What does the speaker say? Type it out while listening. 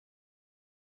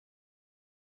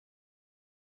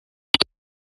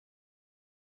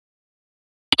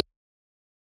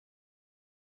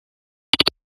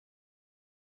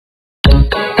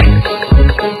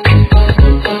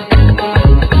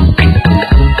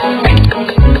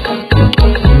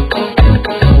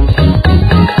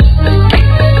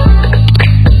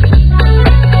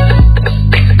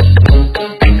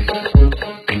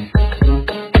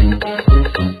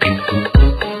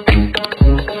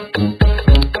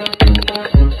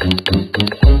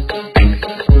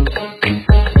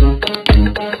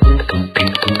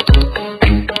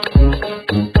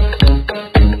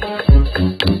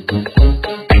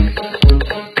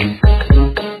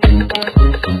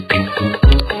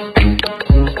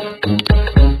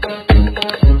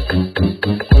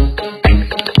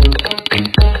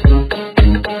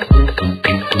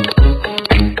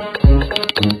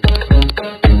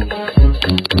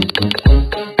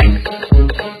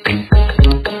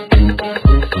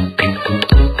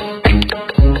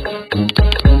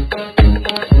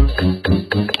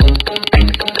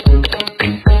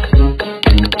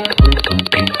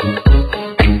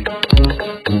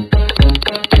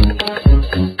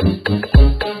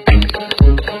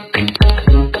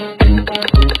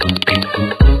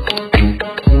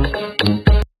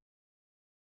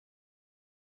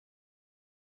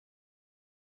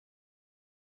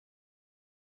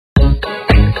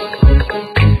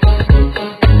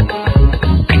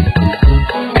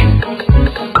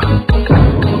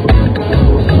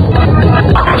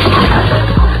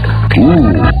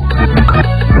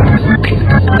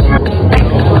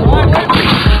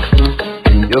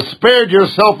spared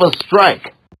yourself a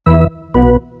strike.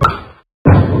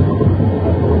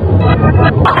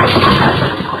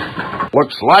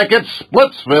 Looks like it's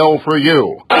Splitsville for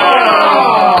you.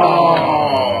 Oh!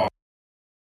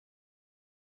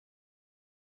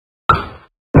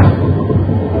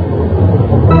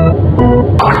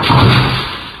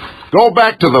 Go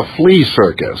back to the flea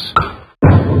circus.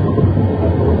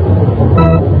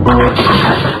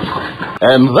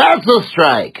 And that's a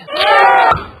strike.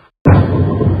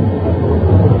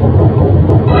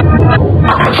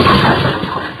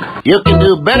 You can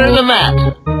do better than that,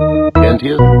 can't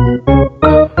you?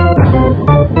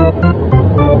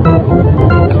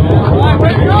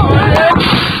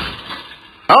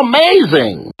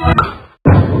 Amazing!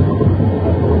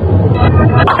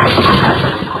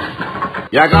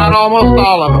 You got almost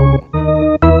all of them.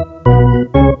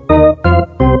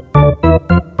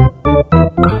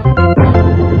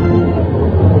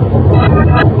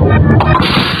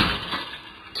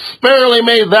 Barely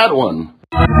made that one.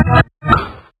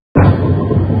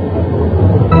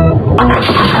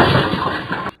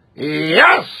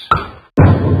 Yes!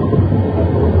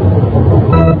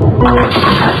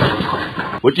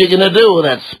 What you gonna do with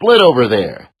that split over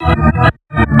there?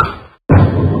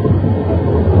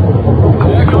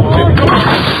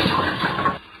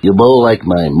 You bowl like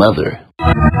my mother.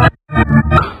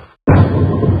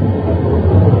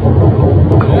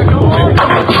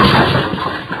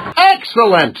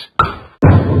 Excellent!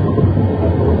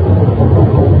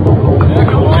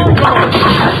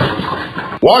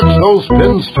 Watch those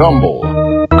pins tumble.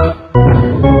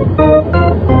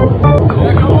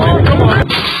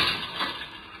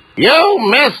 You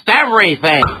missed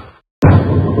everything.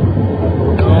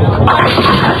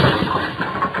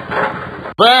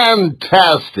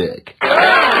 Fantastic.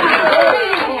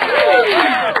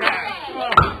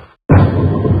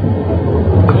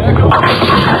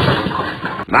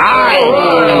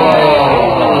 Nice.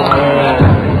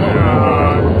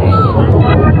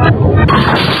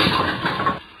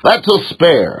 That's a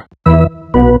spare.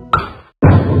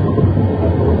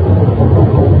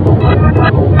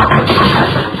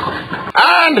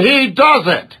 And he does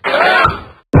it.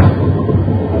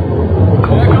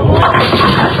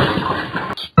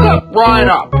 Step right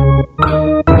up.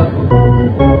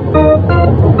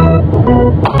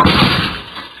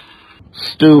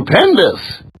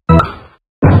 Stupendous.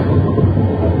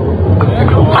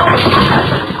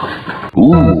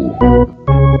 Ooh.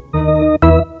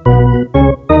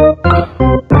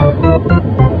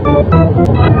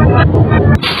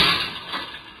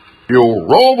 You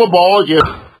roll the ball, you...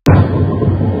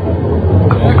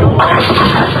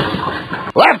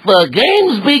 Let the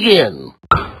games begin.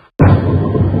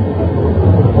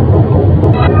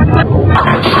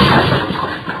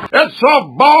 It's a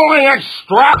bowling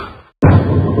extra.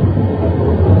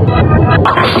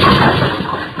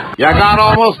 You got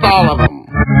almost all of them.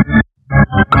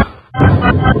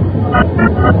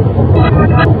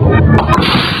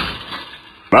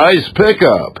 Nice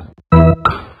pickup.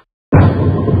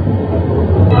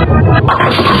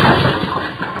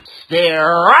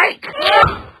 Strike!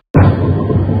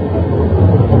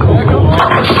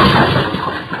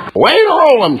 Way to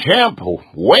roll 'em, champ.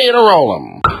 Way to roll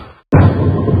 'em.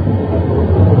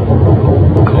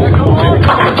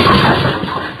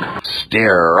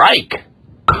 Strike!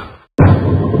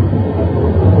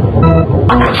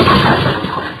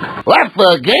 Let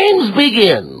the games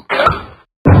begin.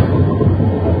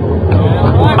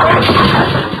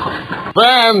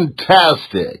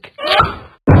 Fantastic.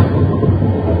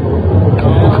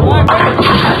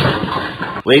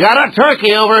 We got a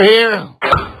turkey over here.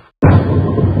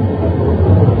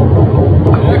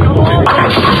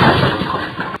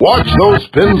 Watch those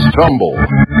pins tumble.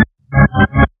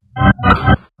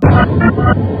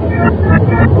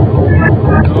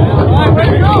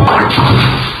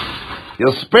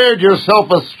 You spared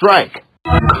yourself a strike.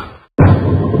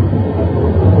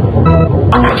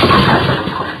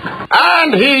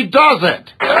 And he does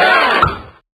it.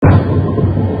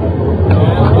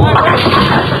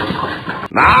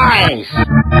 Nice.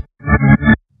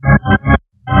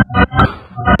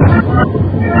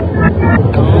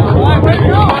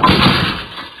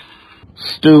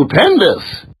 Stupendous.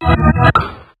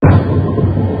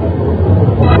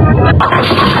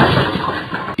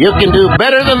 You can do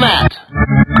better than that.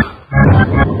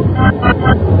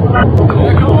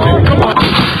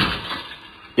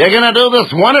 You're gonna do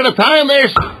this one at a time there?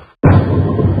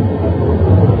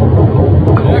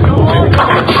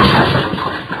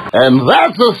 And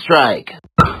that's a strike.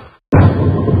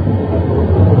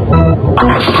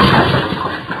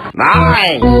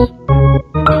 Nice.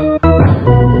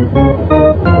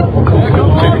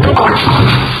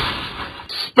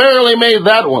 just barely made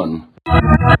that one.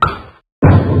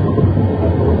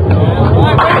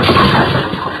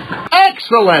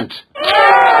 Excellent!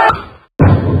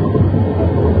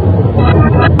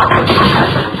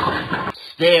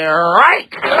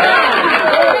 Strike!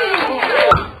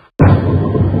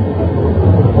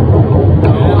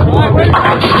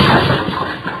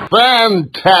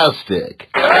 Fantastic!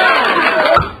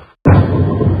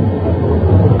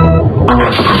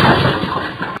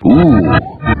 Ooh.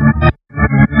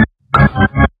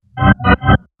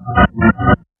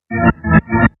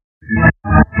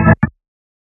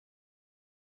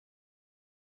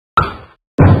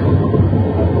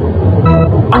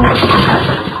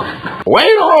 Way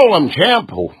to roll 'em,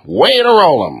 champ. Way to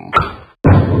roll 'em.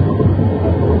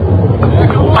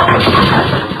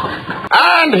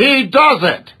 And he does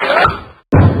it.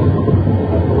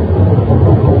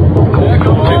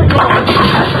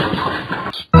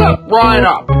 Step right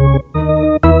up.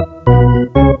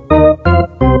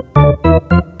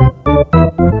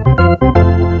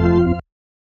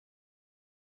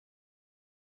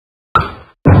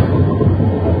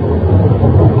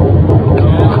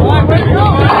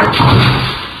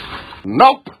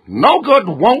 Nope, no good,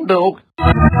 won't do.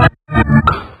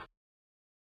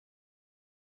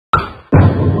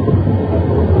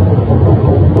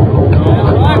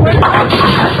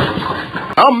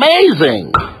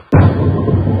 Amazing!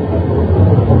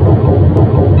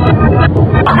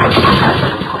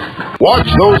 Watch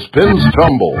those pins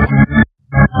tumble.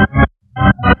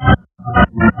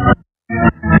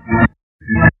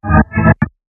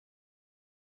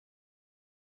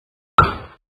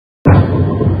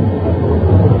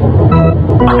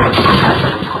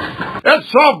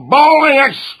 It's a bowling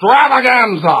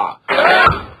extravaganza!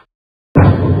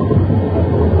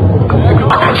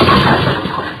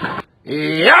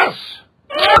 Yes!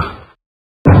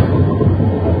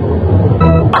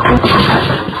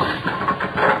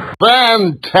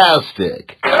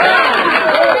 Fantastic!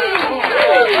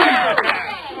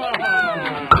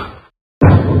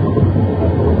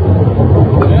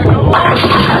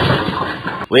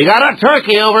 We got a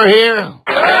turkey over here.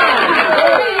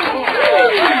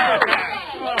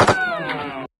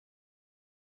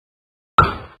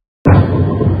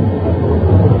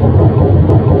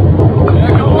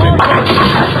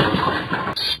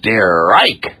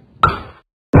 Strike!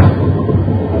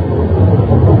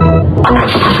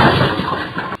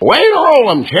 Way to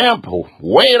roll 'em, champ.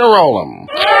 Way to roll 'em.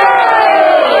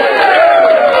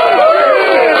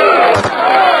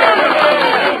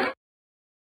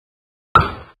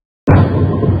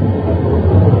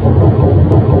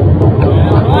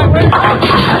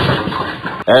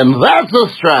 And that's a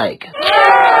strike.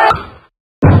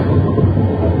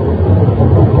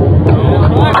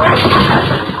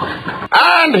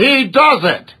 And he does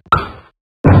it.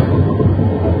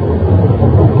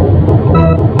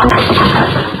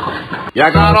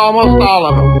 You got almost all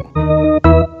of them.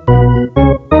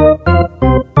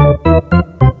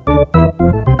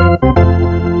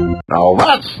 Now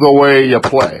that's the way you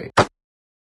play.